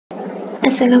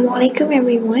Assalamualaikum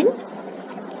everyone.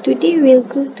 Today we'll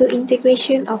go to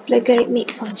integration of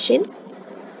logarithmic function.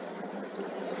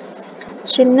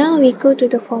 So now we go to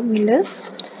the formula.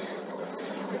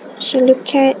 So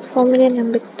look at formula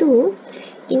number 2,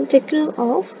 integral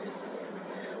of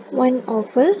 1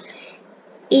 over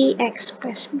ax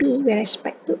plus b with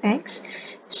respect to x.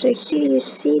 So here you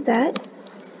see that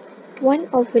 1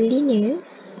 over linear,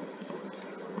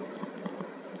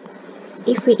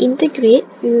 if we integrate,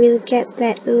 we will get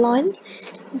that ln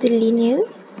the linear,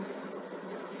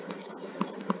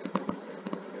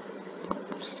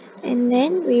 and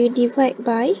then we divide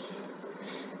by,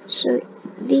 so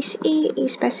this a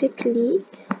is basically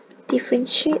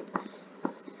differentiate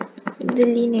the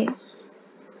linear.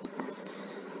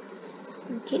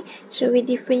 Okay, so we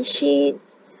differentiate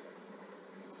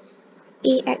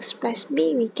ax plus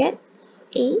b, we get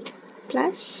a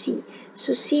plus c.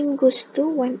 So same goes to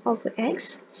 1 over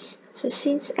x. So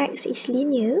since x is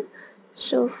linear,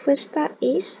 so first step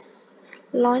is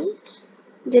ln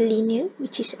the linear,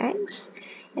 which is x,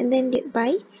 and then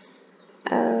divide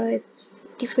by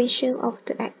differential of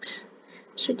the x.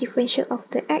 So differential of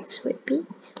the x would be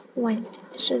 1.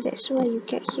 So that's why you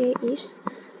get here is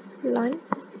ln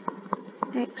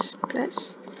x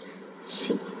plus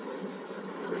c.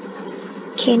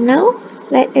 Okay, now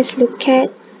let us look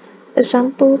at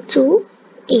example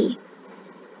 2a.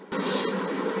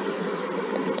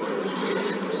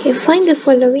 Okay, find the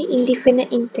following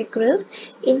indefinite integral.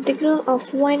 Integral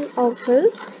of 1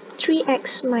 over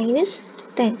 3x minus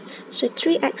 10. So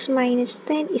 3x minus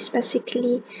 10 is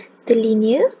basically the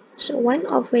linear. So 1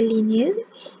 over linear,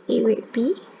 it would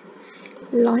be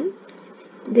ln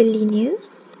the linear,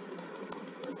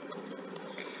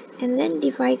 and then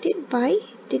divided by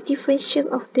the differential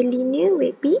of the linear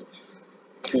would be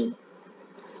 3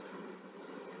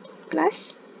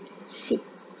 plus c.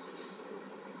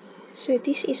 So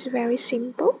this is very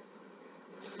simple.